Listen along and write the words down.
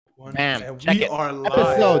Bam. And Check we it. are live.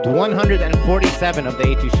 Episode 147 of the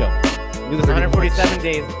A2 Show. We do this 147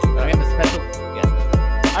 days. And we have a special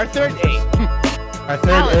guest. Our third A. Our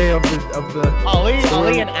third A of the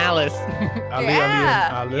Ali and Alice. Ali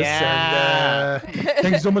Yeah. and Alice. Yeah. And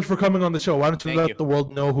thank you so much for coming on the show. Why don't you Thank let you. the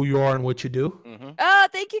world know who you are and what you do?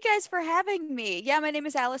 Thank you guys for having me. Yeah, my name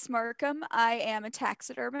is Alice Markham. I am a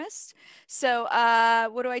taxidermist. So,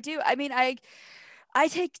 what do? I mean, I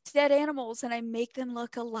take dead animals and I make them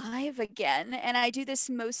look alive again, and I do this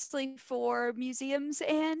mostly for museums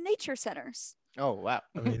and nature centers. Oh, wow.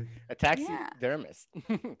 I mean, A taxidermist.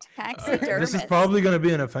 Taxidermist. this is probably going to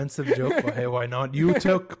be an offensive joke, but hey, why not? You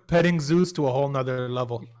took petting zoos to a whole nother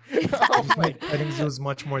level. Oh Just my make petting zoos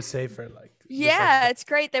much more safer. Like just Yeah, it's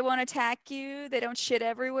great. They won't attack you. They don't shit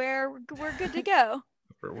everywhere. We're good to go.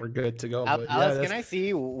 we're good to go. But Alice, yeah, can I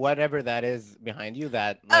see whatever that is behind you?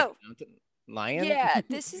 That like, Oh. mountain lion? Yeah,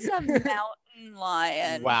 this is a mountain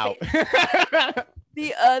lion. Wow.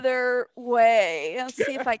 The other way. Let's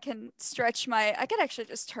see if I can stretch my. I could actually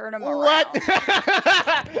just turn him around. What?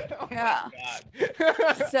 Oh my Yeah.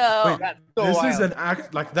 God. So Wait, That's so this is wild. an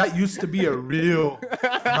act like that used to be a real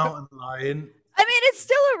mountain lion. I mean, it's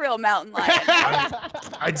still a real mountain lion.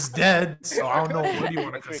 It's dead, so I don't know what do you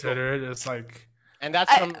want to That's pretty consider it. It's like And that's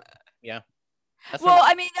I- from yeah. That's Well, from,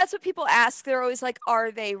 I mean, that's what people ask. They're always like,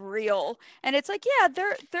 "Are they real?" And it's like, yeah,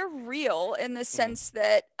 they're real in the sense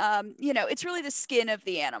that, it's really the skin of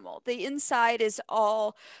the animal. The inside is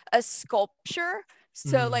all a sculpture.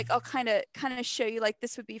 So, like, I'll kind of show you, like,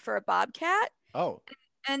 this would be for a bobcat. oh.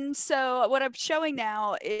 And so what I'm showing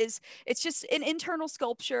now is it's just an internal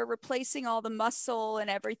sculpture replacing all the muscle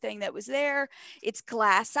and everything that was there. It's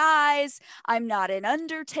glass eyes. I'm not an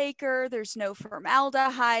undertaker. There's no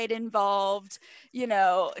formaldehyde involved.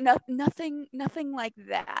 Nothing like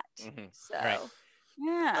that. Mhm. So Right.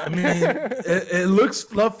 yeah. I mean, it looks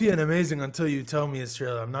fluffy and amazing until you tell me it's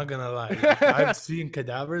real. I'm not gonna lie. Like, I've seen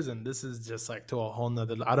cadavers, and this is just like to a whole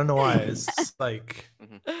nother. I don't know why. It's just like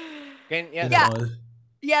Can, yeah. you Yeah. know,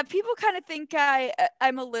 Yeah, people kind of think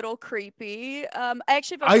I'm a little creepy. I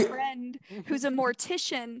actually have a friend who's a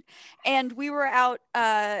mortician, and we were out.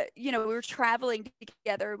 We were traveling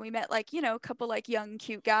together, and we met a couple like young,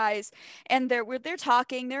 cute guys, and they're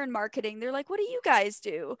talking. They're in marketing. They're like, "What do you guys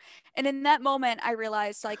do?" And in that moment, I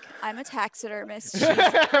realized like I'm a taxidermist. She's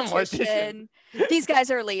a mortician. These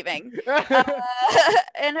guys are leaving,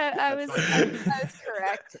 and I was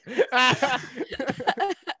correct.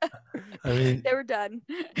 I mean, They were done.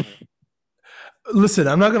 listen,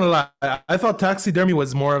 I'm not gonna lie. I thought taxidermy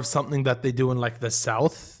was more of something that they do in like the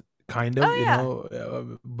South, kind of, Oh, you yeah.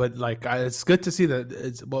 know. But like, it's good to see that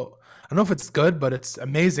it's well. I don't know if it's good, but it's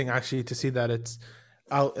amazing actually to see that it's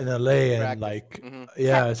out in LA and Practice. like, Mhm.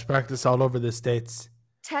 yeah, it's practiced all over the states.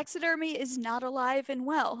 Taxidermy is not alive and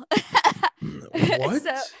well. What?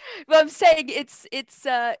 Well, I'm saying it's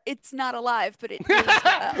not alive, but it is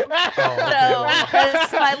well. Oh, okay, So well.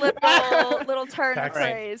 that's my little turn of Taxi-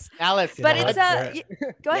 phrase. Alice, But know it's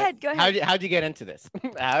what? go ahead. How'd you get into this?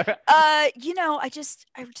 I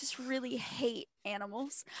just really hate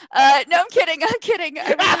animals. No, I'm kidding. I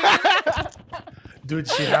really, Dude,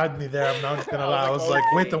 she had me there. I'm not gonna I was lie. I like, was like,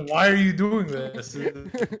 wait, then why are you doing this?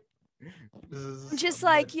 I'm just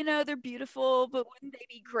like, they're beautiful, but wouldn't they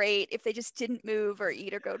be great if they just didn't move or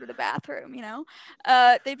eat or go to the bathroom,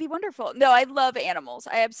 they'd be wonderful. No, I love animals.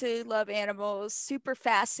 I absolutely love animals, super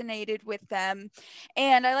fascinated with them.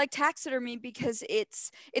 And I like taxidermy because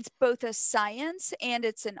it's both a science and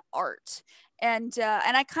it's an art. And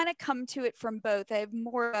I kind of come to it from both. I have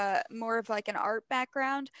more of like an art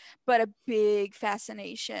background, but a big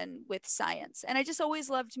fascination with science. And I just always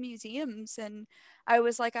loved museums, and I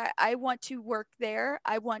was like, I want to work there.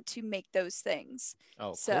 I want to make those things. Oh,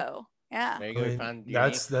 cool. So yeah. Very I good. mean, Found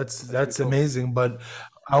that's pretty cool. amazing. But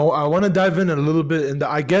I want to dive in a little bit. And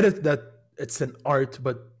I get it that it's an art,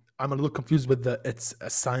 but I'm a little confused with it's a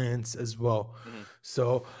science as well. Mhm.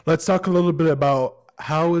 So let's talk a little bit about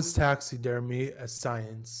how is taxidermy a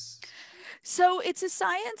science? So it's a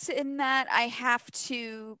science in that I have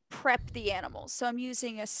to prep the animals. So I'm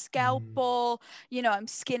using a scalpel, I'm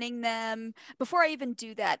skinning them. Before I even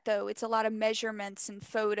do that, though, it's a lot of measurements and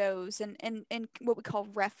photos and what we call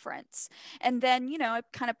reference. And then, I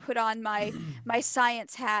kind of put on my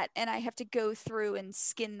science hat, and I have to go through and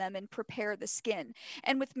skin them and prepare the skin.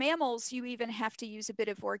 And with mammals, you even have to use a bit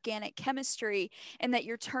of organic chemistry in that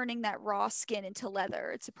you're turning that raw skin into leather.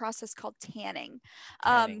 It's a process called tanning.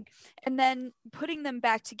 Tanning. And then putting them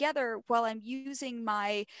back together while I'm using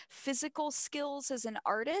my physical skills as an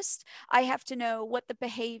artist, I have to know what the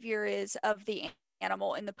behavior is of the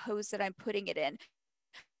animal in the pose that I'm putting it in.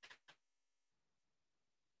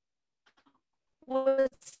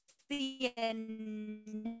 what's the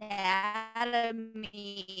anatomy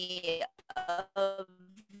of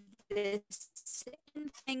this,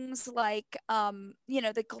 and things like the in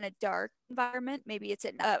a dark environment, maybe it's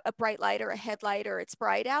in a bright light or a headlight, or it's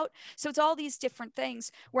bright out. So it's all these different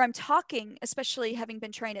things where I'm talking, especially having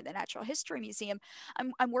been trained at the Natural History Museum.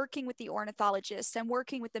 I'm working with the ornithologist, I'm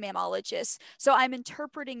working with the mammalogist, so I'm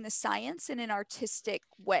interpreting the science in an artistic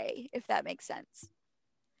way, if that makes sense.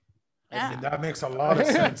 I mean, that makes a lot of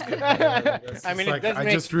sense. I mean,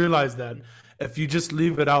 I just realized that if you just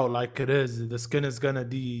leave it out like it is, the skin is gonna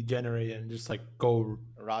degenerate and just like go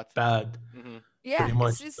rot. bad. Mm-hmm. Yeah, pretty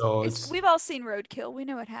much. we've all seen Roadkill. We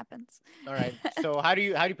know what happens. All right. So how do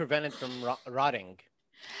you prevent it from rotting?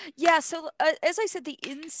 Yeah, so as I said, the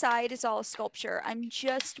inside is all a sculpture. I'm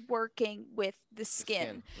just working with the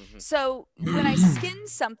skin. Mm-hmm. So when I skin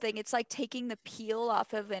something, it's like taking the peel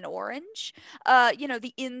off of an orange.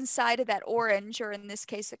 The inside of that orange, or in this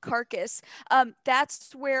case, a carcass,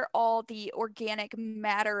 that's where all the organic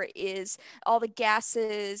matter is, all the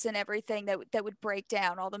gases and everything that would break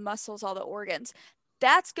down, all the muscles, all the organs.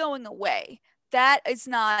 That's going away. That is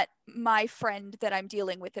not my friend that I'm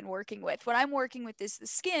dealing with and working with. What I'm working with is the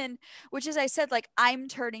skin, which, as I said, like, I'm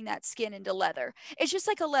turning that skin into leather. It's just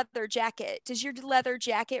like a leather jacket. Does your leather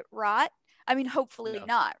jacket rot? I mean, hopefully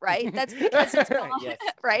not, right? That's because it's gone, Yes.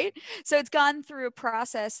 right? So it's gone through a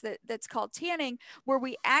process that's called tanning, where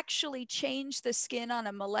we actually change the skin on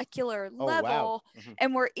a molecular level, wow. Mm-hmm.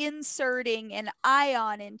 and we're inserting an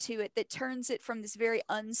ion into it that turns it from this very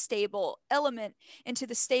unstable element into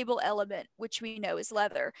the stable element, which we know is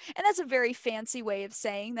leather. And that's a very fancy way of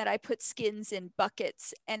saying that I put skins in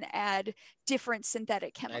buckets and add different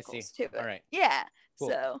synthetic chemicals to it. All right. Yeah. Cool.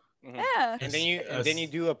 So Mm-hmm. yeah. And then you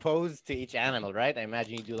do a pose to each animal, right? I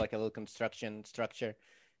imagine you do like a little construction structure.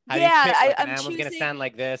 How do you pick, like, an animal's gonna stand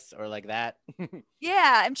like this or like that?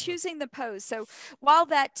 Yeah, I'm choosing the pose. So while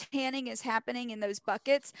that tanning is happening in those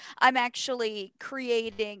buckets, I'm actually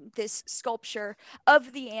creating this sculpture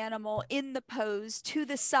of the animal in the pose to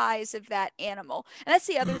the size of that animal. And that's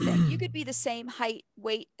the other thing. You could be the same height,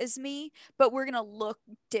 weight as me, but we're gonna look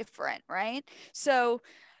different, right? So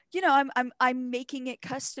I'm making it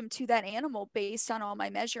custom to that animal based on all my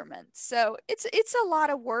measurements. So it's a lot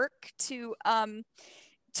of work to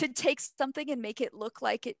take something and make it look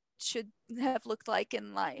like it should have looked like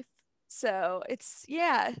in life. So it's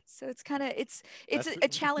kind of it's a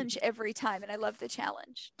challenge every time, and I love the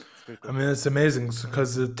challenge. I mean, it's amazing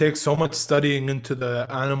because it takes so much studying into the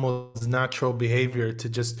animal's natural behavior to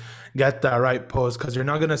just get that right pose. Because you're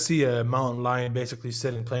not gonna see a mountain lion basically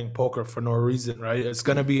sitting playing poker for no reason, right? It's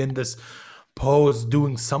gonna be in this pose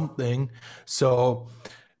doing something. So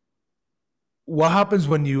what happens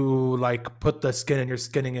when you like put the skin and you're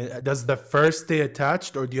skinning it? Does the fur stay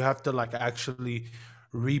attached, or do you have to like actually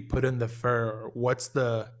re-put in the fur? What's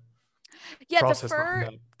the process on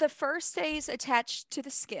that? The fur stays attached to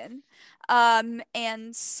the skin.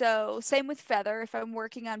 And so same with feather. If I'm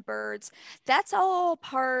working on birds, that's all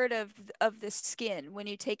part of the skin when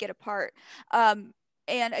you take it apart.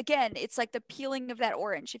 And again, it's like the peeling of that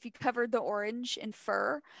orange. If you covered the orange in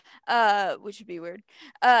fur, which would be weird,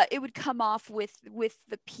 it would come off with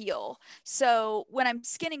the peel. So when I'm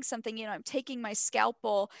skinning something, I'm taking my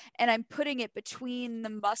scalpel and I'm putting it between the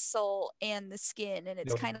muscle and the skin, and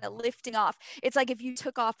it's kind of lifting off. It's like if you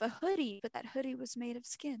took off a hoodie, but that hoodie was made of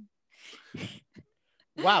skin.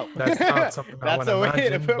 Wow, that's not something I want to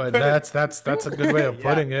imagine, but that's a good way of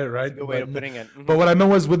putting it, right? Good way of putting it. Mm-hmm. But what I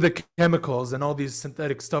meant was with the chemicals and all these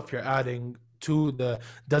synthetic stuff you're adding to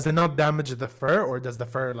does it not damage the fur, or does the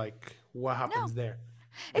fur, like, what happens there?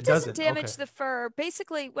 It doesn't damage the fur.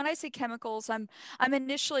 Basically, when I say chemicals, I'm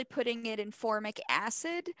initially putting it in formic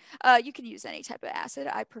acid. You can use any type of acid.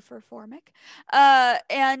 I prefer formic.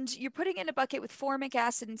 And you're putting it in a bucket with formic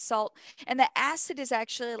acid and salt, and the acid is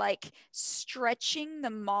actually like stretching the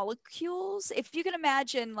molecules. If you can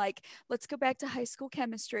imagine, like, let's go back to high school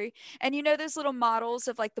chemistry, and those little models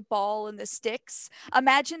of like the ball and the sticks.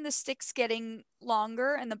 Imagine the sticks getting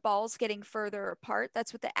longer and the balls getting further apart.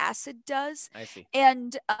 That's what the acid does. I see.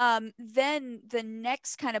 And then the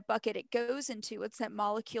next kind of bucket it goes into, once that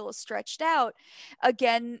molecule is stretched out,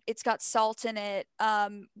 again, it's got salt in it,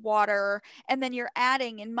 water, and then you're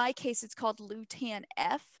adding, in my case, it's called lutan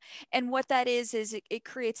F. And what that is it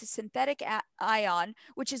creates a synthetic ion,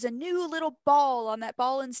 which is a new little ball on that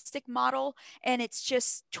ball and stick model. And it's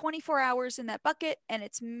just 24 hours in that bucket, and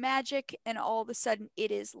it's magic. And all of a sudden it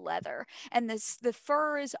is leather. And the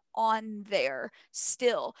fur is on there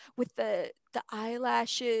still with the eyelash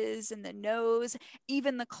eyelashes and the nose,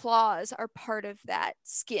 even the claws are part of that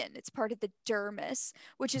skin. It's part of the dermis,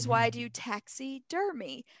 which is why I do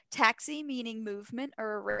taxidermy. Taxi meaning movement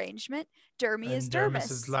or arrangement. Dermy is dermis.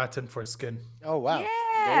 Dermis is Latin for skin. Oh, wow. Yeah,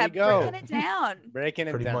 there you go. Breaking it down. Breaking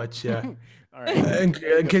it Pretty down. much, yeah. All right.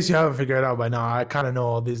 In case you haven't figured it out by now, I kind of know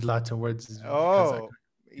all these Latin words.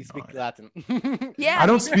 You speak Latin. Yeah. I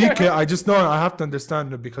don't speak it. I just know I have to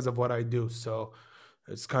understand it because of what I do. So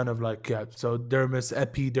it's kind of like, yeah. So dermis,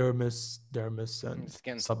 epidermis, dermis, and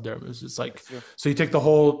Skin. subdermis. It's like, so you take the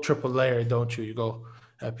whole triple layer, don't you? You go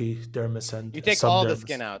epidermis and you take subdermis. all the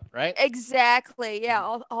skin out, right? Exactly.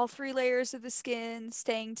 Yeah, all 3 layers of the skin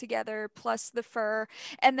staying together plus the fur.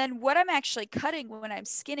 And then what I'm actually cutting when I'm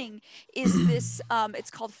skinning is this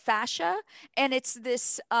it's called fascia, and it's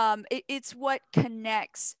this it's what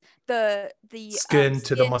connects the skin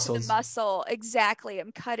to the muscles. To the muscle. Exactly.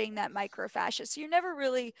 I'm cutting that microfascia. So you're never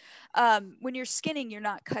really when you're skinning, you're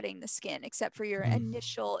not cutting the skin except for your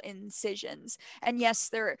initial incisions. And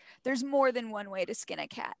yes, there's more than one way to skin a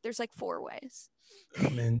cat. There's like 4 ways. I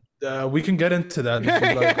mean, we can get into that if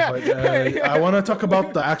you'd like, but I want to talk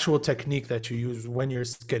about the actual technique that you use when you're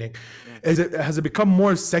skinning. Has it become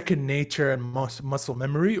more second nature and muscle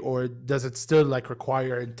memory, or does it still like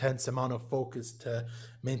require intense amount of focus to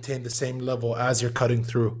maintain the same level as you're cutting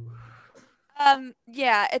through?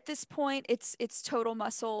 Yeah, at this point it's total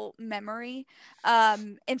muscle memory.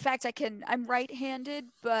 In fact, I'm right-handed,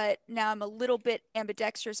 but now I'm a little bit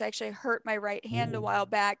ambidextrous. I actually hurt my right hand a while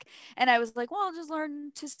back, and I was like, well, I'll just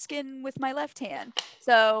learn to skin with my left hand.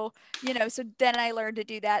 So, so then I learned to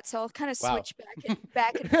do that. So I'll kind of switch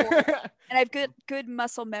back and forth. And I've good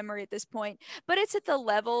muscle memory at this point, but it's at the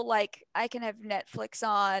level like I can have Netflix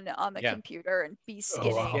on the computer and be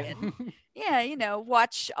skinning and I'll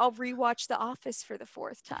rewatch The Office for the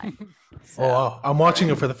 4th time. So. Oh wow, I'm watching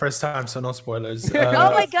it for the first time, so no spoilers.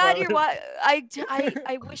 Oh my God,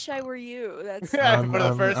 I wish I were you. That's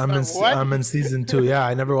I'm in season 2. Yeah,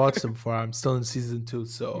 I never watched it before. I'm still in season 2,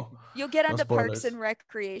 so you'll get onto Parks and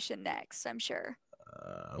Recreation next, I'm sure.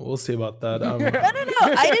 We'll see about that. No.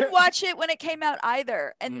 I didn't watch it when it came out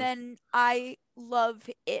either, and then I love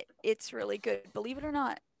it. It's really good, believe it or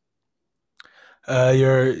not.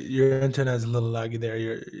 Your internet is a little laggy there.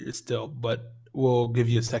 You're still, but we'll give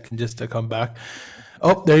you a second just to come back.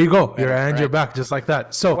 Oh, there you go. You're back just like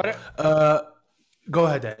that. So, go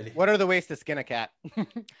ahead, Eddie. What are the ways to skin a cat?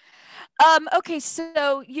 Okay,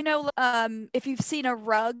 so if you've seen a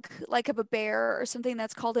rug like of a bear or something,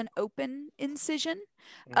 that's called an open incision,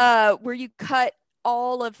 where you cut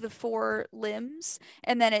all of the 4 limbs,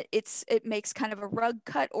 and then it makes kind of a rug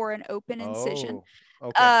cut or an open incision.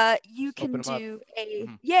 Okay. You can do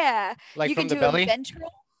like you can do a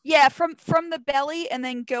ventral. Yeah, from the belly and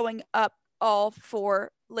then going up all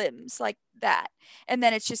 4 limbs like that. And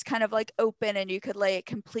then it's just kind of like open, and you could lay it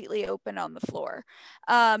completely open on the floor.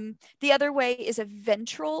 The other way is a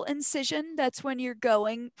ventral incision. That's when you're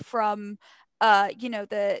going from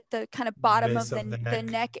the kind of bottom of the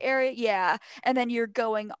neck area. Yeah. And then you're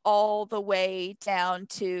going all the way down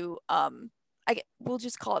to we'll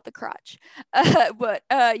just call it the crotch, but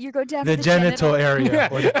you go down the to genital area,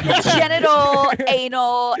 the genital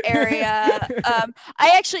anal area.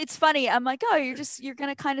 It's funny. I'm like, oh, you're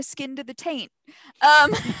gonna kind of skin to the taint,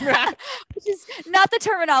 which is not the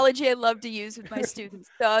terminology I love to use with my students.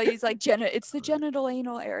 So he's like, it's the genital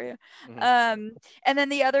anal area. And then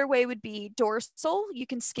the other way would be dorsal. You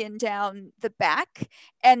can skin down the back,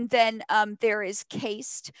 and then there is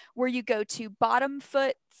cased, where you go to bottom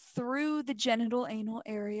foot through the genital anal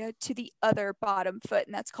area to the other bottom foot,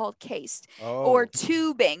 and that's called cased. Or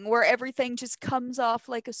tubing, where everything just comes off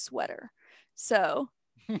like a sweater. So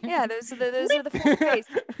yeah, those are the 4 ways.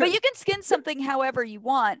 But you can skin something however you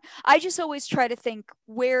want. I just always try to think,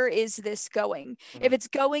 where is this going? If it's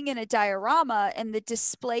going in a diorama and the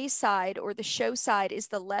display side or the show side is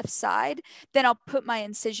the left side, then I'll put my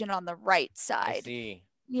incision on the right side. I see.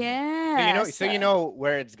 Yeah. So you know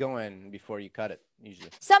where it's going before you cut it,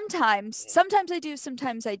 usually. Sometimes I do,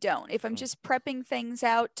 sometimes I don't. If I'm just prepping things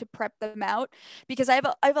out to prep them out, because I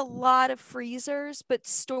have a lot of freezers, but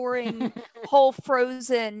storing whole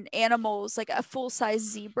frozen animals like a full-size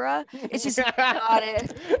zebra, it's just not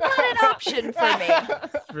an option for me.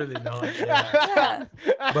 It's really not. Yeah.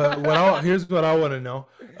 But here's what I want to know: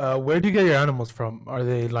 where do you get your animals from? Are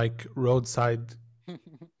they like roadside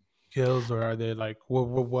kills, or are they like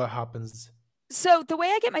what happens? So the way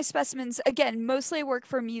I get my specimens, again, mostly I work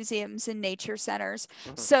for museums and nature centers.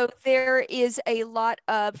 So there is a lot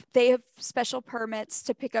of, they have special permits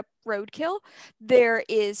to pick up roadkill. There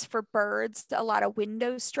is for birds, a lot of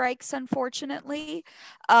window strikes, unfortunately.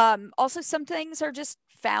 Also, some things are just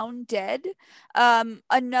found dead.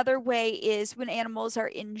 Another way is when animals are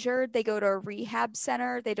injured, they go to a rehab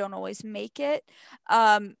center. They don't always make it.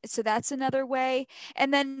 So that's another way.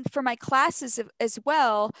 And then for my classes as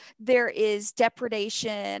well, there is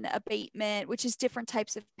depredation abatement, which is different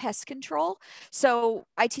types of pest control. So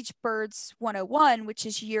I teach birds 101, which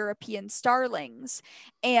is European starlings,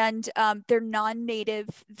 and they're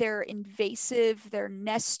non-native, they're invasive, they're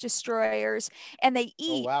nest destroyers, and they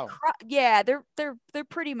eat. Oh, wow. Yeah, they're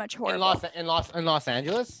pretty much horrible. In Los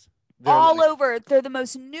Angeles? All over. They're the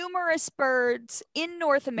most numerous birds in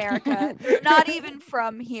North America. They're not even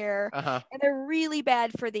from here. And they're really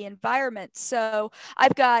bad for the environment. So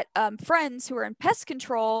I've got friends who are in pest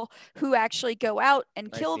control who actually go out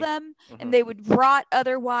and kill them, and they would rot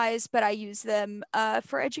otherwise, but I use them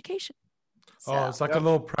for education. So, oh, it's like a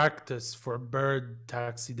little practice for bird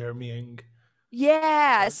taxidermying.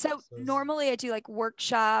 Yeah. So normally I do like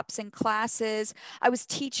workshops and classes. I was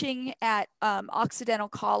teaching at Occidental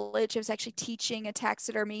College. I was actually teaching a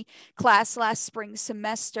taxidermy class last spring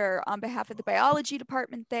semester on behalf of the biology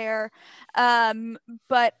department there.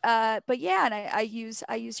 But yeah, and I use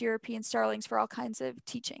European starlings for all kinds of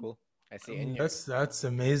teaching. Cool. I see. That's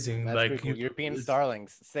amazing. That's like cool. European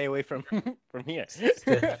starlings. Stay away from here.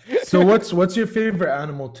 So what's your favorite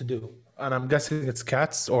animal to do? And I'm guessing it's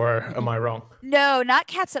cats, or am I wrong? No, not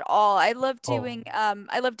cats at all. I love doing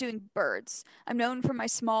birds. I'm known for my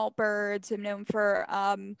small birds. I'm known for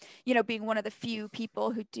being one of the few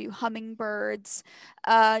people who do hummingbirds.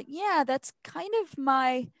 Yeah, that's kind of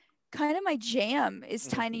my jam is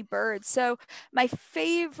tiny birds. So my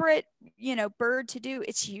favorite, bird to do,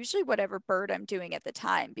 it's usually whatever bird I'm doing at the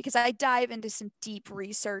time, because I dive into some deep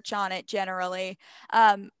research on it generally.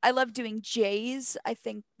 I love doing jays, I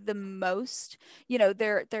think, the most.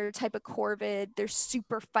 They're a type of corvid. They're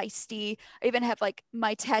super feisty. I even have like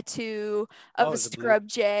my tattoo of a scrub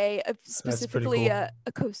jay, specifically cool.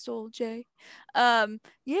 a coastal jay.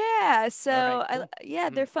 Yeah, so right, cool.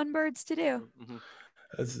 They're fun birds to do.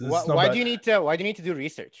 Why do you need to do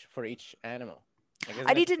research for each animal?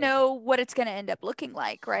 I need to know what it's going to end up looking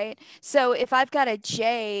like, right? So if I've got a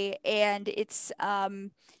jay and it's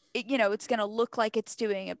it's going to look like it's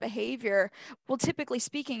doing a behavior, well, typically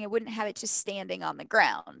speaking, I wouldn't have it just standing on the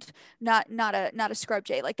ground. Not a scrub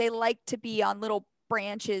jay. Like, they like to be on little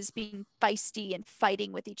branches, being feisty and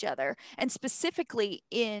fighting with each other. And specifically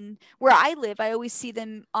in where I live, I always see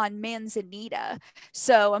them on manzanita.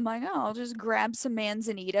 So I'm like, oh, I'll just grab some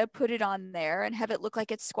manzanita, put it on there, and have it look like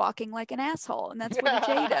it's squawking like an asshole. And that's what a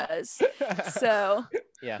jay does. So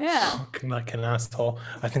yeah. Squawking like an asshole.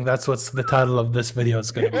 I think that's what's the title of this video is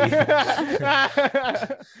going to be.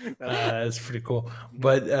 It's pretty cool.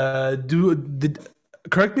 But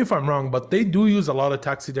correct me if I'm wrong, but they do use a lot of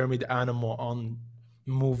taxidermied animal on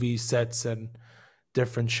movie sets and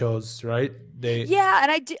different shows, right? Yeah,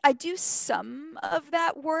 and I do some of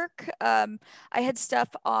that work. I had stuff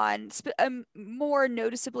on more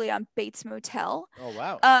noticeably on Bates Motel. Oh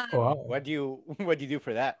wow. What do you do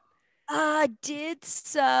for that? I did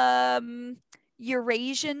some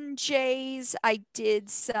Eurasian jays. I did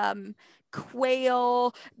some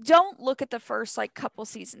quail. Don't look at the first couple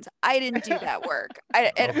seasons. I didn't do that work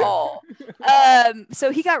at all.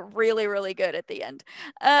 So he got really, really good at the end.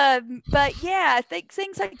 But yeah,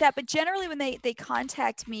 things like that. But generally when they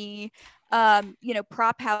contact me,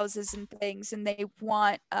 prop houses and things, and they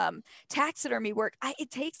want taxidermy work,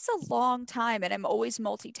 it takes a long time, and I'm always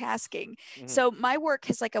multitasking. So my work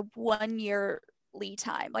has like a 1 year lead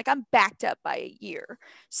time. Like, I'm backed up by a year.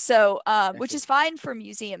 So which is fine for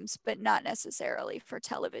museums, but not necessarily for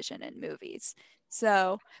television and movies.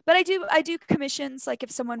 So, but I do commissions, like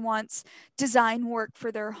if someone wants design work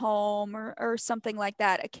for their home or something like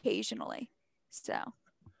that occasionally. So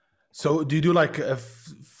do you do like,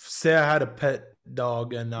 say I had a pet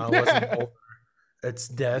dog and I wasn't over its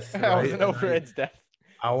death, right? I wasn't over its death.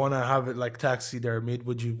 I want to have it like taxidermied.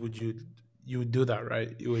 Would you do that,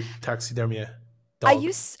 right? You would taxidermy a dog.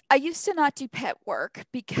 I used to not do pet work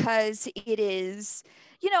because it is,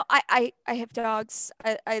 I have dogs.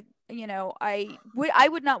 I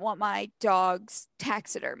would not want my dogs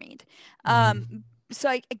taxidermied. So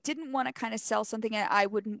I didn't want to kind of sell something I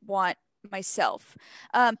wouldn't want myself.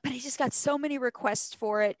 But I just got so many requests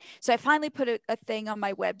for it. So I finally put a thing on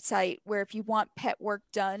my website where if you want pet work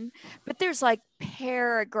done, but there's like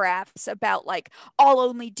paragraphs about like, I'll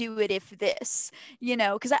only do it if this,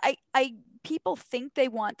 because I people think they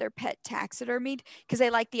want their pet taxidermied because they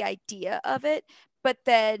like the idea of it, but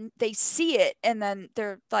then they see it and then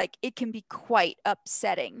they're like, it can be quite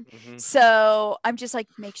upsetting. So I'm just like,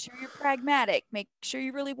 make sure you're pragmatic, make sure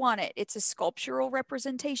you really want it. It's a sculptural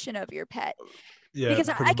representation of your pet. Yeah, because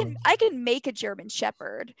I can make a German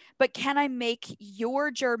Shepherd, but can I make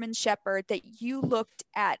your German Shepherd that you looked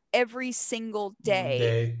at every single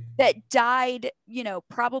day that died,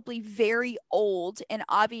 probably very old and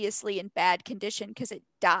obviously in bad condition because it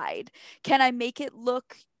died? Can I make it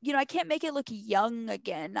look, I can't make it look young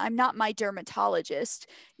again. I'm not my dermatologist,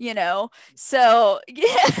 so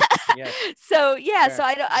yeah. So yeah, so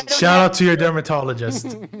I don't shout out to your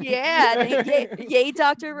dermatologist. Yeah, yay,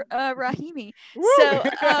 Dr. Rahimi. So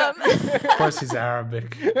of course he's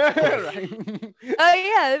Arabic. Oh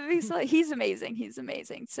yeah, he's amazing. He's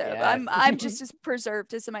amazing. So yeah. I'm just as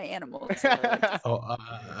preserved as my animals. So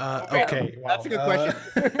okay. Wow. That's a good question.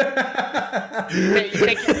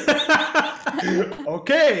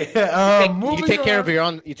 Okay. You take care of your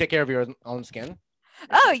own. You take care of your own skin.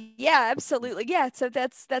 Oh yeah, absolutely. Yeah. So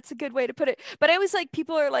that's a good way to put it. But I was like,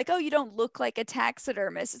 people are like, oh, you don't look like a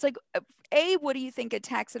taxidermist. It's like, A, what do you think a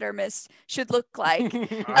taxidermist should look like?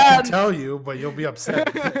 I can tell you, but you'll be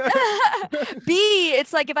upset. B,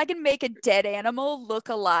 it's like, if I can make a dead animal look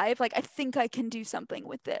alive, like I think I can do something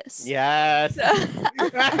with this. Yes.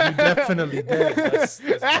 You definitely did. That's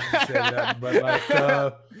say that. But like,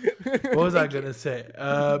 what was I gonna say?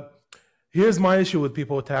 Here's my issue with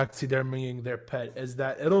people taxidermying their pet is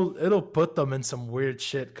that it'll put them in some weird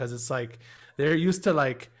shit because it's like they're used to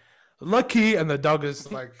like Lucky and the dog is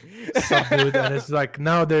like subdued and it's like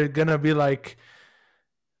now they're gonna be like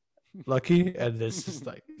Lucky and it's just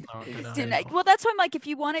like well, that's why I'm like, if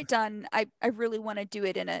you want it done, I really want to do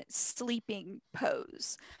it in a sleeping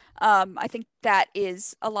pose. I think that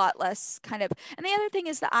is a lot less kind of, and the other thing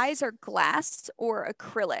is the eyes are glass or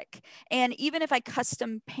acrylic. And even if I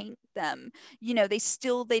custom paint them,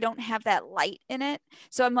 they don't have that light in it.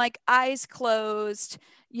 So I'm like, eyes closed,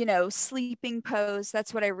 sleeping pose.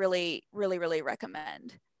 That's what I really, really, really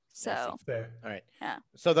recommend. So fair. All right. Yeah.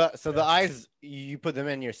 So the eyes, you put them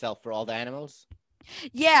in yourself for all the animals?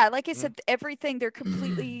 Yeah, like I said, everything, they're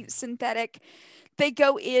completely synthetic. They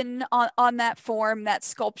go in on that form, that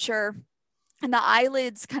sculpture, and the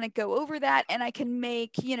eyelids kind of go over that. And I can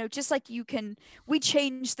make, just like we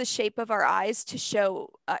change the shape of our eyes to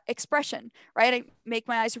show expression, right? I make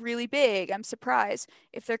my eyes really big. I'm surprised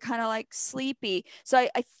if they're kind of like sleepy. So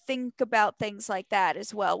I think about things like that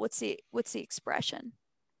as well. What's the expression?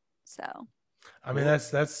 So, I mean,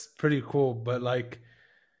 that's pretty cool. But like,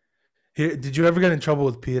 here, did you ever get in trouble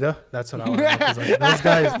with PETA? That's what I want to know. 'Cause,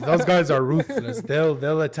 like, those guys are ruthless.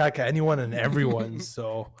 They'll attack anyone and everyone.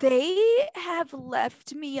 So they have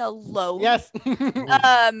left me alone. Yes.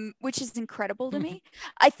 Which is incredible to me.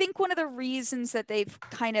 I think one of the reasons that they've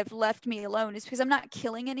kind of left me alone is because I'm not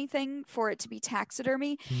killing anything for it to be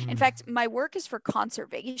taxidermy. In fact, my work is for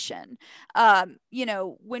conservation.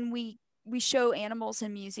 When we show animals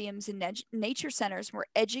in museums and nature centers, we're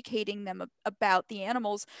educating them about the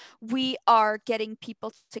animals, we are getting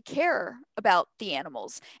people to care about the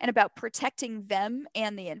animals and about protecting them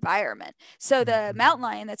and the environment. So the mountain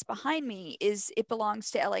lion that's behind me it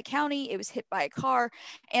belongs to LA County. It was hit by a car,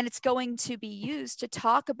 and it's going to be used to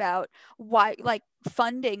talk about why, like,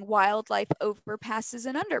 funding wildlife overpasses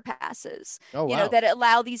and underpasses, that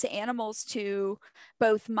allow these animals to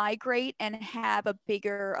both migrate and have a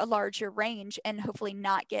larger range and hopefully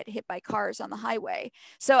not get hit by cars on the highway.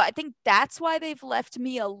 So I think that's why they've left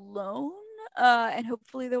me alone, and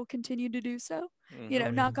hopefully they'll continue to do so.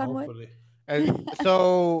 Knock on wood.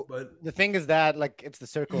 So the thing is that, like, it's the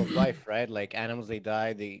circle of life, right? Like, animals, they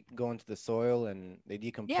die, they go into the soil and they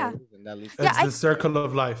decompose, and that leads to the circle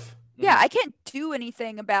of life. Yeah, I can't do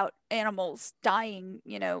anything about animals dying,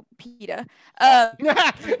 PETA.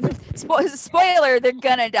 Spoiler, they're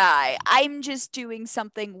gonna die. I'm just doing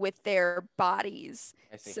something with their bodies.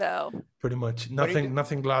 So pretty much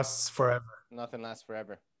nothing lasts forever. Nothing lasts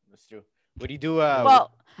forever. That's true. What do you do?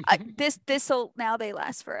 This'll now they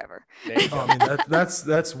last forever. I mean,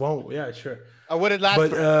 that's one. Yeah, sure. Would it last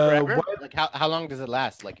forever? Like, how long does it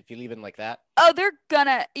last? Like, if you leave it like that? Oh,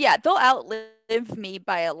 they'll outlive me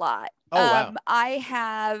by a lot. Oh, wow. I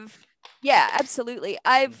have Yeah, absolutely.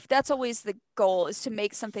 That's always the goal, is to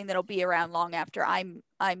make something that'll be around long after I'm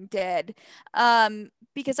dead.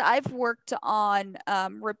 Because I've worked on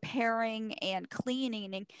repairing and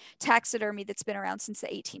cleaning taxidermy that's been around since the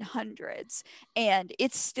 1800s, and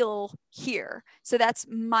it's still here. So that's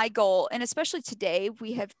my goal. And especially today,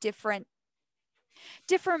 we have different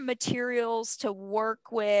materials to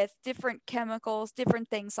work with, different chemicals, different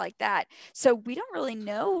things like that. So we don't really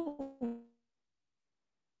know.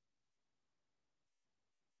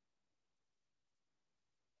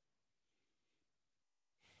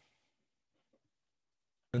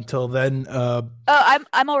 Until then, oh,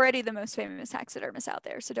 I'm already the most famous taxidermist out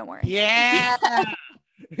there, so don't worry. Yeah.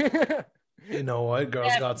 You know what?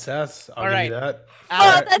 Girls got sass. I'll give you that.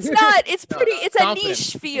 Well, that's not. It's pretty. It's a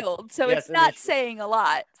niche field, so it's not saying a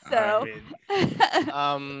lot. So,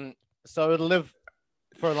 so it'll live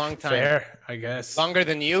for a long time. Fair, I guess. Longer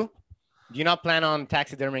than you. Do you not plan on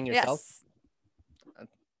taxiderming yourself? Yes.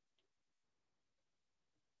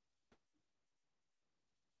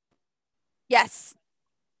 Yes.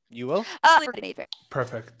 You will?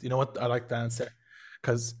 Perfect. You know what? I like the answer.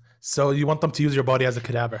 Because so you want them to use your body as a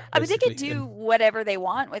cadaver. I mean, they can do whatever they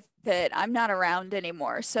want with it. I'm not around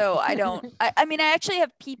anymore, so I don't. I mean, I actually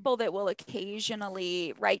have people that will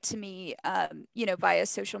occasionally write to me, via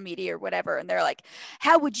social media or whatever, and they're like,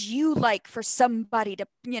 "How would you like for somebody to,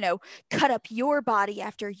 cut up your body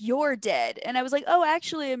after you're dead?" And I was like, "Oh,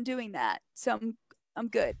 actually, I'm doing that, so I'm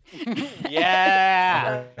good."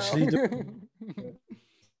 Yeah.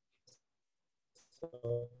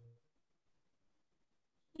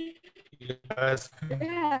 You guys,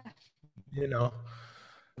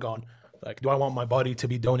 gone. Like, do I want my body to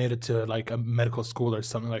be donated to like a medical school or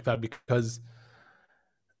something like that? Because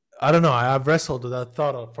I don't know. I've wrestled with that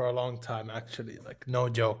thought for a long time, actually. Like, no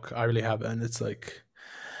joke. I really have. And it's like,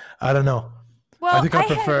 I don't know. Well, I think I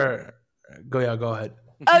prefer. Go ahead.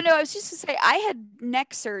 Oh, no, I was just going to say, I had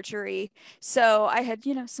neck surgery. So I had,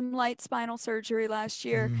 some light spinal surgery last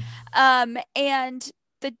year. And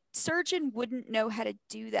the surgeon wouldn't know how to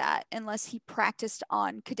do that unless he practiced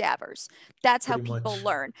on cadavers. That's how people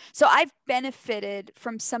learn. So I've benefited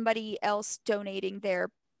from somebody else donating their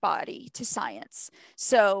body to science.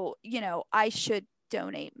 So, I should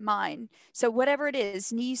donate mine. So whatever it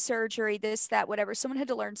is, knee surgery, this, that, whatever, someone had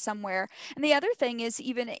to learn somewhere. And the other thing is,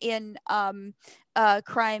 even in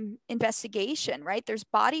crime investigation, right? There's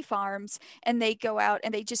body farms, and they go out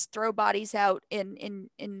and they just throw bodies out in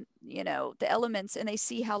the elements, and they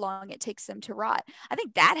see how long it takes them to rot. I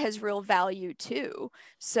think that has real value too.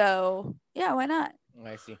 So yeah, why not?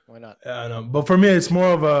 I see. Why not? Yeah, I know. But for me, it's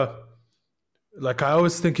more of a, like, I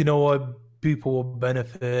always think, people will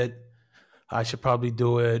benefit. I should probably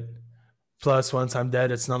do it. Plus, once I'm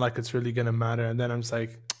dead, it's not like it's really gonna matter. And then I'm just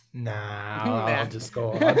like, nah, I'll just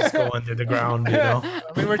go under the ground. I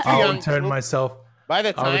mean, we're too I'll young. turn myself. By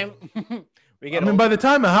the time by the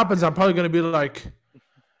time it happens, I'm probably gonna be like,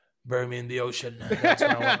 bury me in the ocean. That's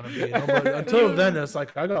where I want to be. But until then, it's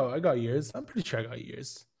like I got years. I'm pretty sure I got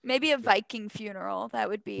years. Maybe a Viking funeral. That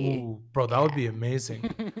would be. Ooh, bro, that would be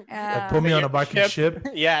amazing. Like, put me on a Viking ship.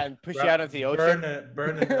 Yeah, and push you out of the ocean.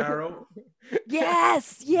 Burn an arrow.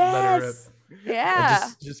 Yes. Yeah.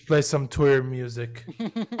 Just play some tour music.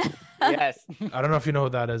 Yes. I don't know if you know who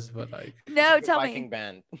that is, but like. No, tell Viking me.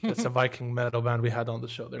 band. It's a Viking metal band we had on the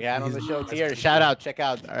show. On the show. Here, shout out. Check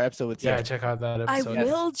out our episode with Tier. Yeah, check out that episode. I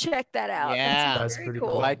will check that out. Yeah, that's pretty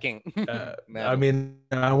cool. Viking. I mean,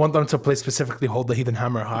 I want them to play specifically "Hold the Heathen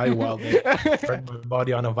Hammer High" while they burn my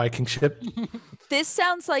body on a Viking ship. This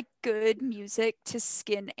sounds like good music to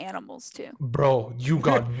skin animals to. Bro, you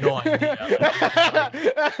got no idea.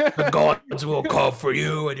 The gods will call for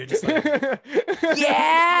you, and you're just like,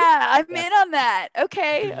 yeah, I'm in on that.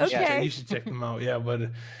 Okay. You should check them out. Yeah, but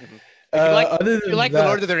if you like the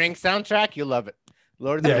Lord of the Rings soundtrack, you'll love it.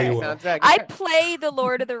 Lord of the Rings soundtrack. I play the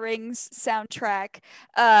Lord of the Rings soundtrack.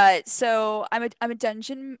 So I'm a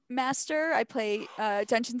dungeon master. I play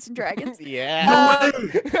Dungeons and Dragons. Yeah.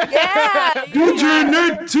 Yeah. Dude, you're a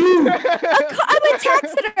nerd too. I'm a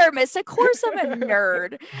taxidermist. Of course I'm a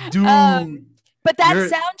nerd. Dude. But that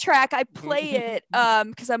soundtrack, I play it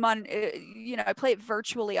because I'm on, I play it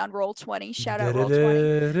virtually on Roll20. Shout out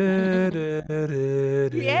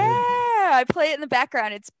Roll20. Yeah, I play it in the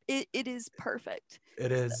background. It is perfect.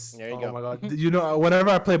 It is. There you go. Oh my god! Whenever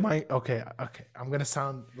I play okay, I'm gonna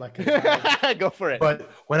sound like a go for it. But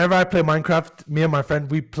whenever I play Minecraft, me and my friend,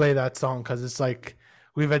 we play that song because it's like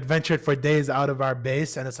we've adventured for days out of our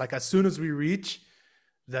base, and it's like as soon as we reach,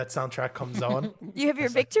 that soundtrack comes on. You have your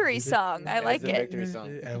victory song. I like it. Victory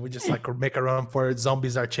song. And we just like make a run for it.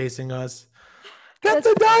 Zombies are chasing us. Get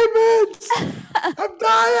the diamonds! I'm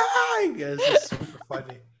dying! It's just super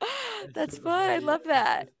funny. That's fun. I love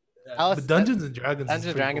that. But Dungeons and Dragons. Dungeons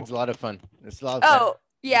and Dragons cool. a lot of fun. It's a lot of fun. Oh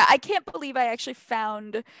yeah, I can't believe I actually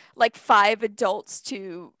found like 5 adults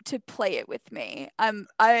to play it with me. I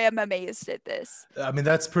am amazed at this. I mean,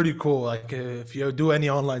 that's pretty cool. Like if you do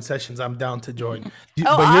any online sessions, I'm down to join.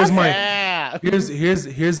 Oh, but here's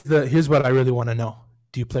awesome. here's what I really want to know.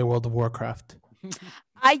 Do you play World of Warcraft?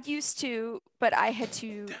 I used to, but I had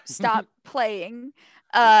to stop playing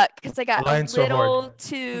because I got Alliance a little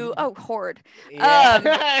too Horde. Oh,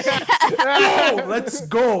 let's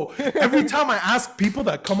go. Every time I ask people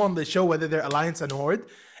that come on the show whether they're Alliance and Horde,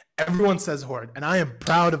 everyone says Horde, and I am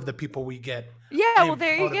proud of the people we get. Yeah, well,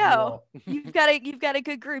 there you go. You've got a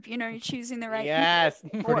good group. You know, you're choosing the right. Yes,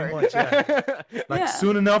 pretty much. Yeah. Like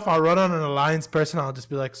soon enough, I'll run on an Alliance person. I'll just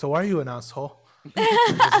be like, "So are you an asshole?"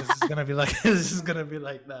 This is gonna be like that. It's gonna be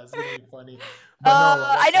funny.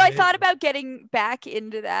 I know. I thought about getting back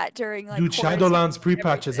into that during like. Dude, Shadowlands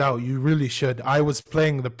pre-patch is out. You really should. I was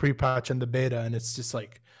playing the pre-patch and the beta, and it's just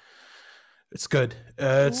like, it's good.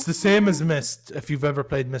 It's the same as Mist. If you've ever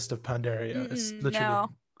played Mist of Pandaria, it's literally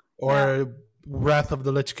Wrath of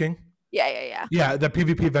the Lich King. Yeah. Yeah, the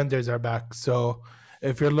PvP vendors are back. So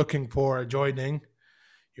if you're looking for joining,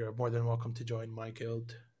 you're more than welcome to join my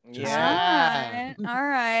guild. All right.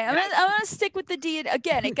 I'm gonna stick with the D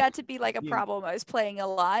again. It got to be like a problem. I was playing a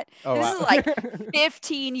lot. This is like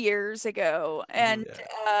 15 years ago, and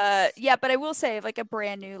but I will say I have like a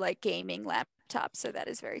brand new like gaming laptop, so that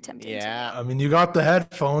is very tempting. Yeah, I mean, you got the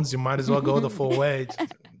headphones. You might as well go the full way.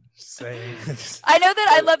 Saying. I know that.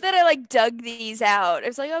 I love that I like dug these out. I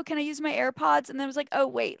was like, oh, can I use my AirPods? And then I was like, oh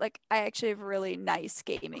wait, like I actually have really nice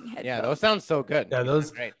gaming headphones. Yeah, those sound so good. Yeah,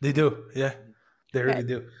 those they do. Yeah. They really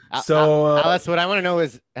do. So, Alice, what I want to know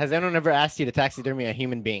is, has anyone ever asked you to taxidermy a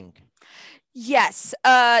human being? Yes,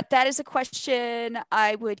 that is a question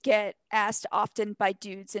I would get asked often by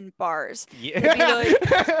dudes in bars. Yeah.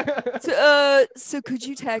 Like, so could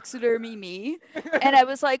you taxidermy me? And I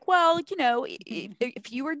was like, well, you know,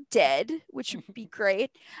 if you were dead, which would be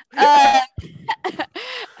great. I'm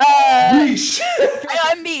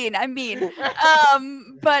mean.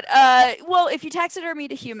 But well, if you taxidermy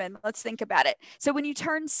to human, let's think about it. So when you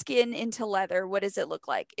turn skin into leather, what does it look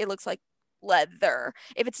like? It looks like leather.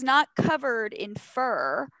 If it's not covered in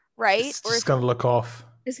fur, right? It's gonna look off.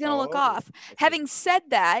 It's going to look off. Having said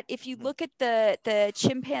that, if you look at the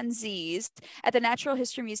chimpanzees at the Natural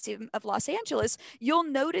History Museum of Los Angeles, you'll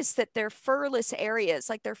notice that their furless areas,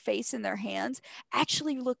 like their face and their hands,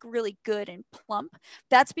 actually look really good and plump.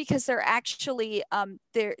 That's because they're actually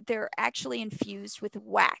infused with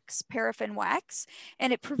wax, paraffin wax,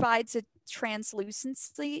 and it provides a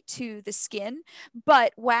translucency to the skin.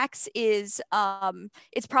 But wax is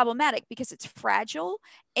it's problematic because it's fragile,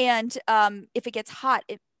 and if it gets hot,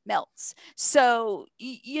 it melts. So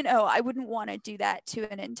you know, I wouldn't want to do that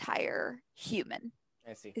to an entire human.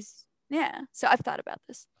 I see. Yeah, so I've thought about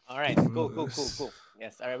this. All right, cool.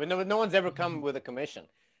 Yes, all right, but no one's ever come with a commission.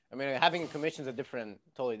 I mean, having commissions are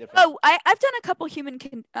totally different. Oh, I've done a couple human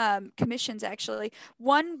commissions, actually.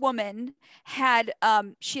 One woman had,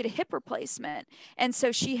 she had a hip replacement. And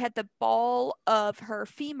so she had the ball of her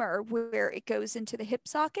femur where it goes into the hip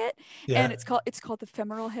socket. Yeah. And it's called the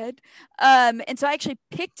femoral head. And so I actually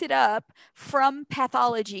picked it up from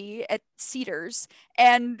pathology at Cedars,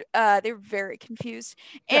 and they were very confused.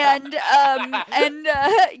 And, and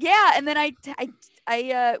then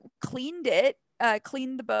I cleaned it.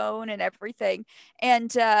 Cleaned the bone and everything,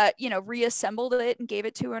 and reassembled it and gave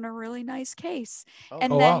it to her in a really nice case. I've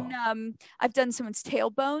done someone's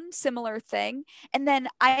tailbone, similar thing. And then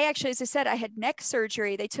I actually, as I said, I had neck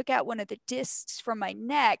surgery. They took out one of the discs from my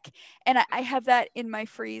neck, and I have that in my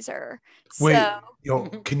freezer. Wait,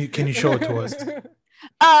 can you show it to us?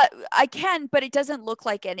 I can, but it doesn't look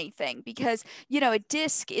like anything because, a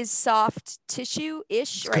disc is soft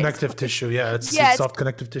tissue-ish. Right? Connective tissue, yeah. It's soft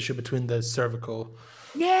connective tissue between the cervical.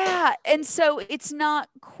 Yeah, and so it's not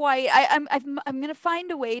quite. I'm gonna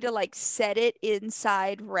find a way to like set it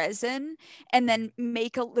inside resin and then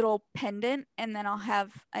make a little pendant, and then I'll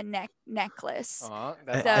have a necklace.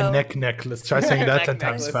 A neck necklace. Try saying that 10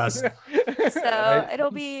 times fast. So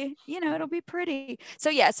it'll be pretty. So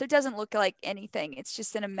yeah, so it doesn't look like anything. It's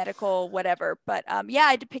just in a medical whatever. But I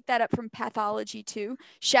had to pick that up from pathology too.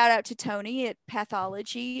 Shout out to Tony at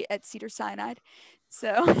Pathology at Cedars-Sinai.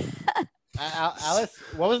 So. Alice,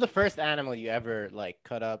 what was the first animal you ever like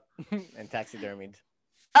cut up and taxidermied?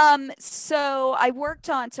 So I went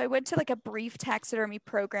to like a brief taxidermy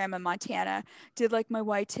program in Montana, did like my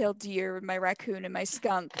white-tailed deer, my raccoon, and my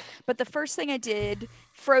skunk. But the first thing I did,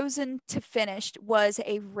 frozen to finished, was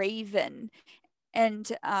a raven. And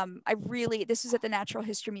this was at the Natural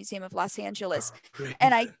History Museum of Los Angeles.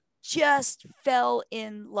 And I just fell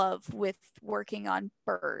in love with working on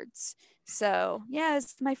birds. So yeah,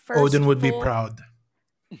 it's my first. Odin would be proud.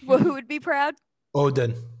 Well, who would be proud?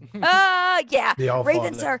 Odin. Yeah.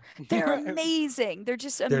 Ravens they're amazing. They're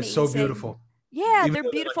just amazing. They're so beautiful. Yeah,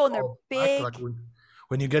 they're beautiful and they're big. Like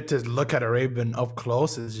when you get to look at a raven up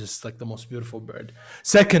close, it's just like the most beautiful bird.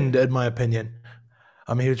 Second, in my opinion,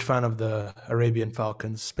 I'm a huge fan of the Arabian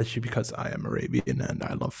falcons, especially because I am Arabian and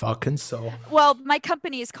I love falcons. So, well, my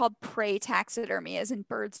company is called Prey Taxidermy, as in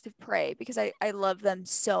birds of prey, because I love them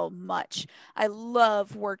so much. I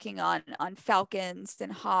love working on falcons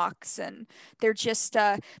and hawks, and they're just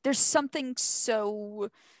there's something so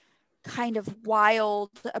kind of wild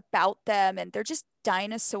about them, and they're just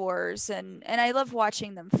dinosaurs, and I love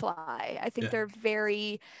watching them fly. I think they're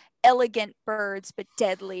very elegant birds, but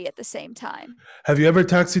deadly at the same time. Have you ever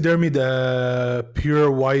taxidermied the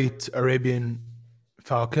pure white Arabian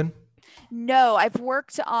falcon? No, I've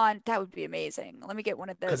worked on. That would be amazing. Let me get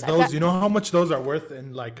one of those. Because you know how much those are worth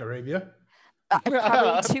in like Arabia? Probably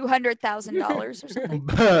 $200,000 or something.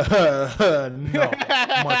 No,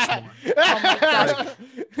 much more. Oh my gosh.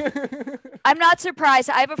 I'm not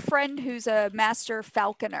surprised. I have a friend who's a master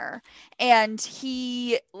falconer, and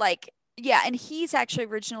he's actually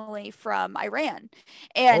originally from Iran.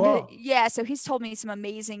 And so he's told me some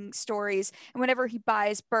amazing stories. And whenever he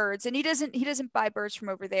buys birds, and he doesn't buy birds from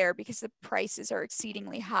over there because the prices are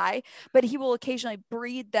exceedingly high, but he will occasionally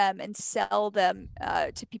breed them and sell them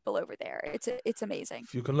to people over there. It's amazing.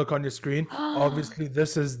 If you can look on your screen, obviously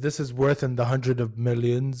this is worth in the hundreds of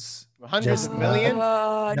millions. Hundreds of millions?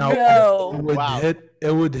 Now, no.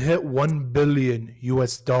 It would hit $1 billion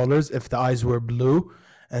if the eyes were blue.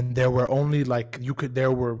 And there were only there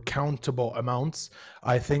were countable amounts.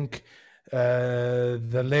 I think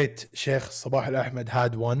the late Sheikh Sabah Al-Ahmed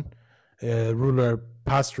had one,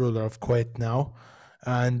 past ruler of Kuwait now,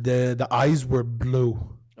 and the eyes were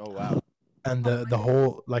blue. Oh wow! And the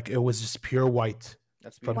whole it was just pure white.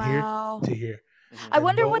 That's from here to here. I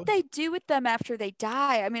wonder what they do with them after they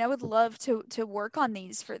die. I mean, I would love to work on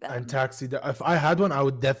these for them. And if I had one, I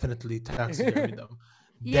would definitely taxidermy them.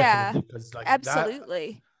 Yeah,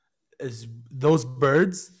 absolutely. Is those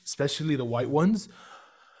birds, especially the white ones,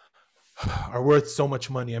 are worth so much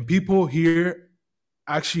money, and people here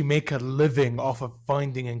actually make a living off of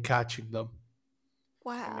finding and catching them.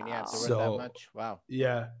 Wow! I mean, yeah, it's worth that much. Wow.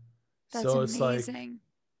 Yeah. That's amazing.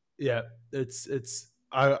 It's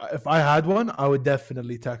if I had one, I would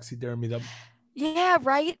definitely taxidermy them. Yeah,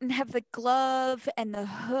 right. And have the glove and the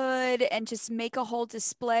hood and just make a whole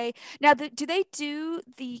display. Now, do they do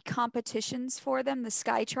the competitions for them, the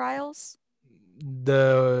Sky Trials?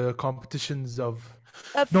 The competitions of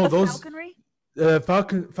falconry?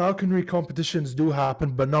 Falconry competitions do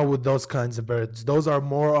happen, but not with those kinds of birds. Those are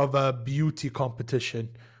more of a beauty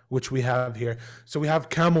competition, which we have here. So we have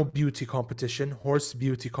camel beauty competition, horse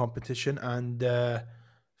beauty competition, and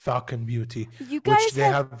falcon beauty. You guys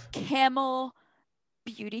have camel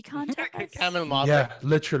beauty contest? Camel model. Yeah,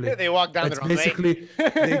 literally. They walk down the wrong basically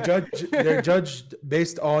they're judged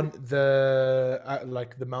based on the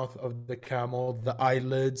the mouth of the camel, the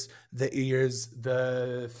eyelids, the ears,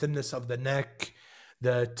 the thinness of the neck,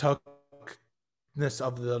 the tuckness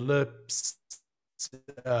of the lips,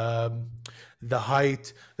 the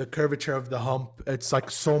height, the curvature of the hump. It's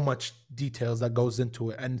so much details that goes into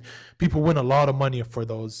it, and people win a lot of money for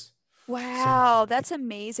those. Wow, that's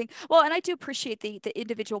amazing. Well, and I do appreciate the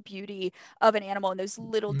individual beauty of an animal and those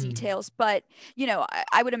little details, but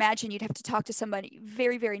I would imagine you'd have to talk to somebody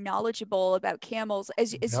very, very knowledgeable about camels,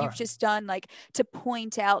 as you've just done, to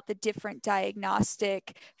point out the different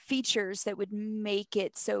diagnostic features that would make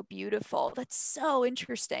it so beautiful. That's so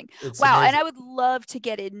interesting. Wow, amazing. And I would love to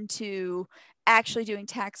get into actually doing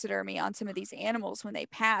taxidermy on some of these animals when they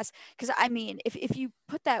pass, because I mean, if you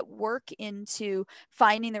put that work into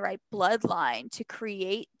finding the right bloodline to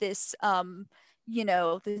create this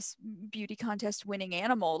this beauty contest winning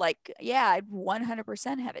animal, I'd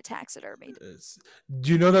 100% have it taxidermied.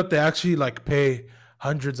 Do you know that they actually pay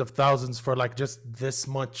hundreds of thousands for just this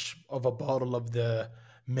much of a bottle of the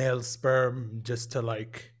male sperm just to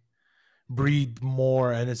breed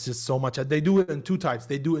more? And it's just so much. And they do it in two types.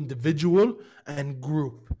 They do individual and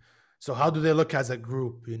group. So how do they look as a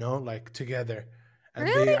group, together? And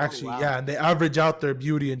really? They actually and they average out their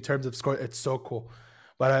beauty in terms of score. It's so cool.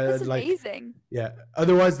 But That's amazing. Yeah.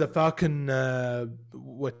 Otherwise, the falcon,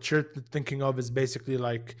 what you're thinking of is basically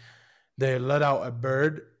like they let out a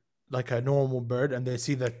bird, like a normal bird, and they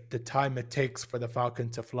see the time it takes for the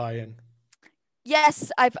falcon to fly in.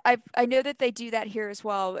 Yes, I know that they do that here as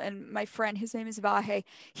well. And my friend, his name is Vahe,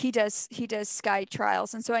 he does sky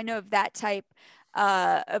trials, and so I know of that type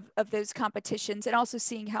of those competitions, and also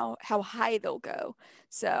seeing how high they'll go.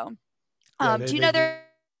 So, do you know their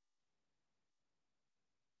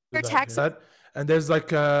tax? And there's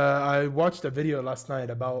like I watched a video last night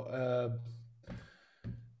about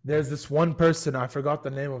there's this one person, I forgot the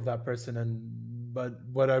name of that person, but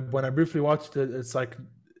when I briefly watched it, it's like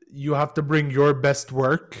you have to bring your best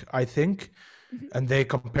work, I think, and they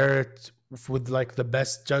compare it with like the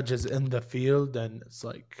best judges in the field, and it's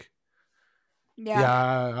like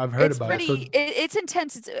yeah, I've heard about it. So, it's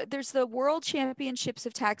intense. There's the World Championships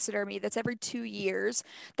of Taxidermy. That's every 2 years.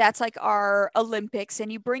 That's like our Olympics,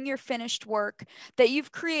 and you bring your finished work that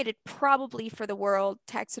you've created probably for the World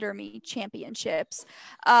Taxidermy Championships.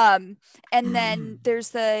 And then there's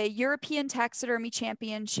the European Taxidermy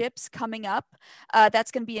Championships coming up. That's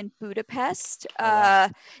going to be in Budapest.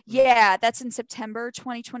 Yeah, that's in September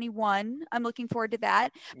 2021. I'm looking forward to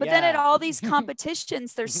that. But then at all these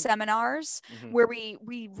competitions, there's seminars where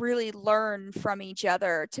we really learn from each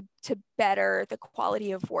other to better the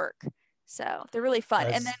quality of work. So they're really fun.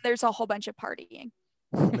 And then there's a whole bunch of partying.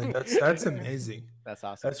 I mean, that's amazing. That's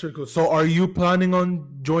awesome. That's really cool. So are you planning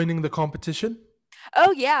on joining the competition?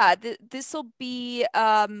 Oh yeah, this will be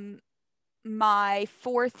my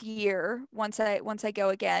 4th year once I go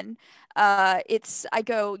again. I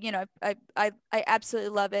go, you know, I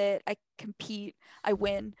absolutely love it. I compete, I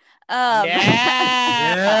win. Yeah,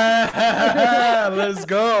 let's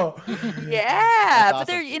go. Yeah, but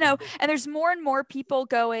there, you know, and there's more and more people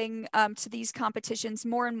going to these competitions.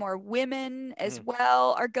 More and more women as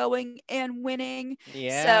well are going and winning.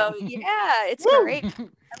 So yeah, it's great. I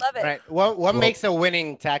love it. Right. What makes a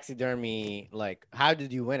winning taxidermy, like, how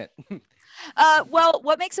did you win it? Well,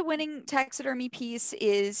 what makes a winning taxidermy piece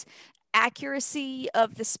is accuracy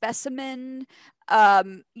of the specimen,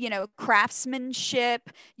 you know, craftsmanship.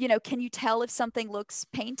 You know, can you tell if something looks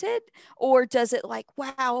painted, or does it like,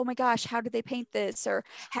 wow, oh my gosh, how did they paint this? Or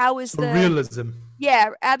how is the realism? Yeah,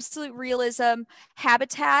 absolute realism.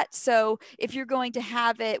 Habitat. So if you're going to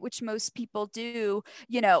have it, which most people do,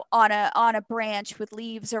 you know, on a branch with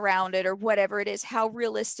leaves around it or whatever it is, how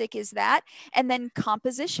realistic is that? And then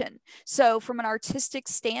composition. So from an artistic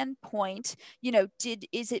standpoint, you know,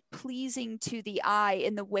 is it pleasing to the eye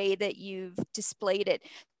in the way that you've displayed it?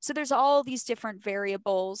 So there's all these different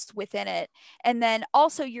variables within it. And then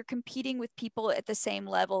also you're competing with people at the same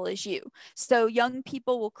level as you. So young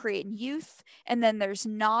people will create in youth, and then there's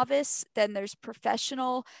novice, then there's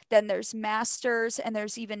professional, then there's masters, and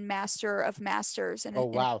there's even master of masters. And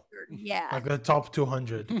wow. Yeah. Like the top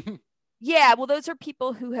 200. Yeah, well, those are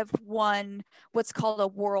people who have won what's called a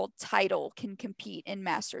world title, can compete in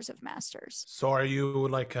Masters of Masters. So are you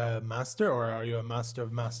like a master, or are you a master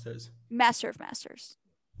of masters? Master of Masters.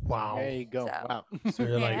 Wow. There you go. So, wow. So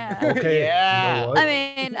you're like, okay. Yeah. You know what? I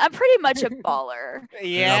mean, I'm pretty much a baller.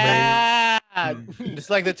 Yeah. Just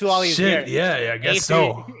like the two Ollies here. Yeah, I guess A3,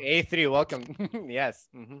 so. A3, welcome. Yes.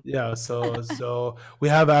 Yeah, so we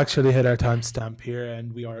have actually hit our timestamp here,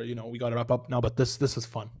 and we are, you know, we got to wrap up now. But this is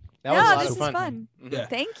fun. That was a lot this of fun. is fun. Yeah.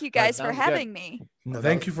 Thank you guys for having me. No,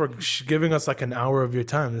 thank you for giving us like an hour of your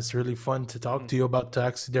time. It's really fun to talk to you about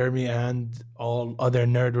taxidermy and all other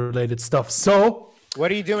nerd related stuff. So,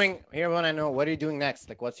 what are you doing here? When I know, what are you doing next?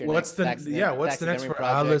 Like, what's the next for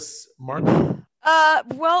Alice Martin?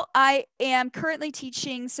 Well, I am currently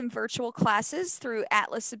teaching some virtual classes through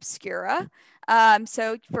Atlas Obscura.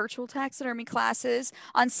 So virtual taxidermy classes.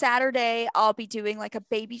 On Saturday, I'll be doing like a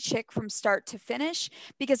baby chick from start to finish,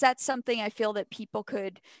 because that's something I feel that people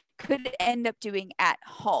could end up doing at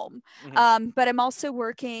home. But I'm also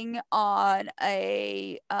working on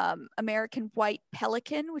a American white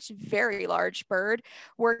pelican, which is a very large bird,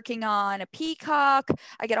 working on a peacock.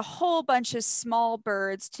 I get a whole bunch of small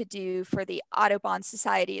birds to do for the Audubon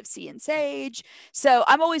Society of Sea and Sage. So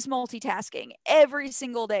I'm always multitasking. Every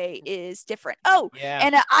single day is different. Oh,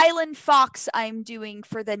 and an island fox I'm doing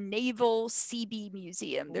for the Naval Seabee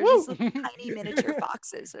Museum. They're these little tiny miniature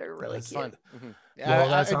foxes that are really cute.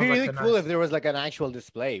 It'd be really cool if there was like an actual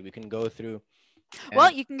display we can go through.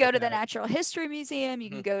 Well, you can go to the Natural History Museum. You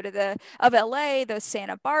can go to the LA, the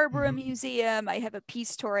Santa Barbara Museum. I have a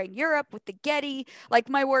piece touring Europe with the Getty. Like,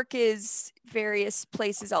 my work is various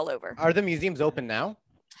places all over. Are the museums open now?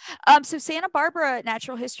 So Santa Barbara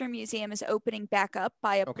Natural History Museum is opening back up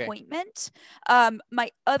by appointment.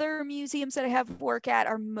 My other museums that I have work at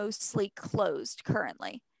are mostly closed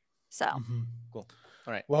currently. So cool.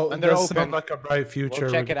 All right. Well, and they're sound like a bright future.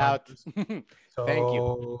 We'll check it out. So thank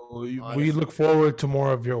you. We look forward to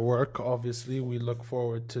more of your work. Obviously, we look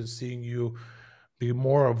forward to seeing you be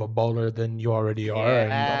more of a bowler than you already are.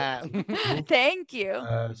 Yeah. Thank you.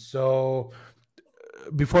 So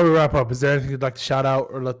before we wrap up, is there anything you'd like to shout out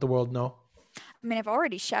or let the world know? I mean, I've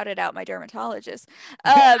already shouted out my dermatologist.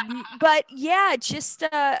 But yeah, just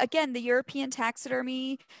again, the European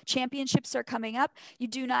Taxidermy Championships are coming up. You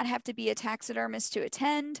do not have to be a taxidermist to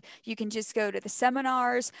attend. You can just go to the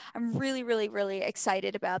seminars. I'm really, really, really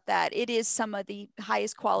excited about that. It is some of the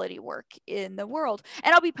highest quality work in the world.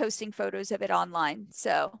 And I'll be posting photos of it online.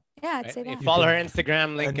 So yeah, I'd say that. Follow her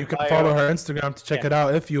Instagram link. And you can follow her Instagram to check it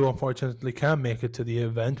out. If you unfortunately can't make it to the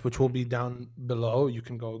event, which will be down below, you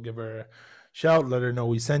can go give her a shout, let her know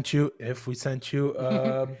we sent you, if we sent you.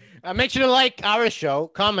 Make sure to like our show,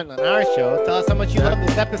 comment on our show, tell us how much you love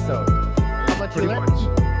this episode, how much you learned.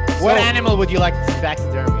 What animal would you like to see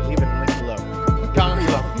taxidermy? Leave it in the link below. Comment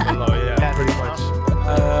below. Yeah, pretty much.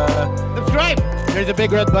 Subscribe. There's a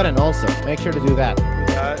big red button also. Make sure to do that.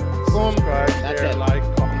 Subscribe, share, like,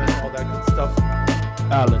 comment, all that good stuff.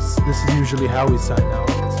 Alice, this is usually how we sign out.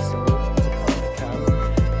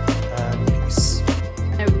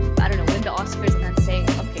 Oscars and then say,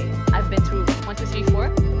 okay, I've been through 1, 2, 3, 4,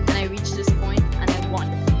 and I reached this point and I won.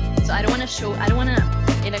 So I don't want to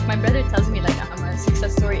like my brother tells me like I'm a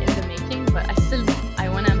success story in the making, but I still know I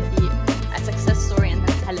want to be a success story and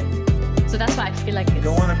then tell it. So that's why I feel like it's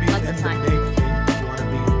don't want to be not in the time. The big thing. You want to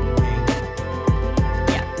be main.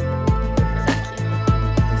 Yeah, exactly.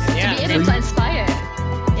 Yeah. To be able to inspire.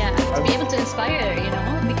 Yeah, to be able to inspire,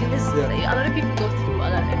 because a lot of people go through a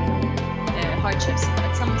lot of hardships,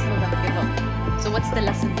 but some of them give up. So what's the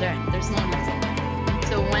lesson learned? There's no lesson learned.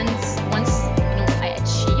 So once I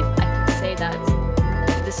achieve, I can say that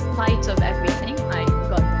despite of everything, I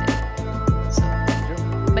got there. So,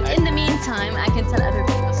 but in the meantime, I can tell other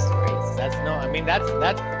people's stories. That's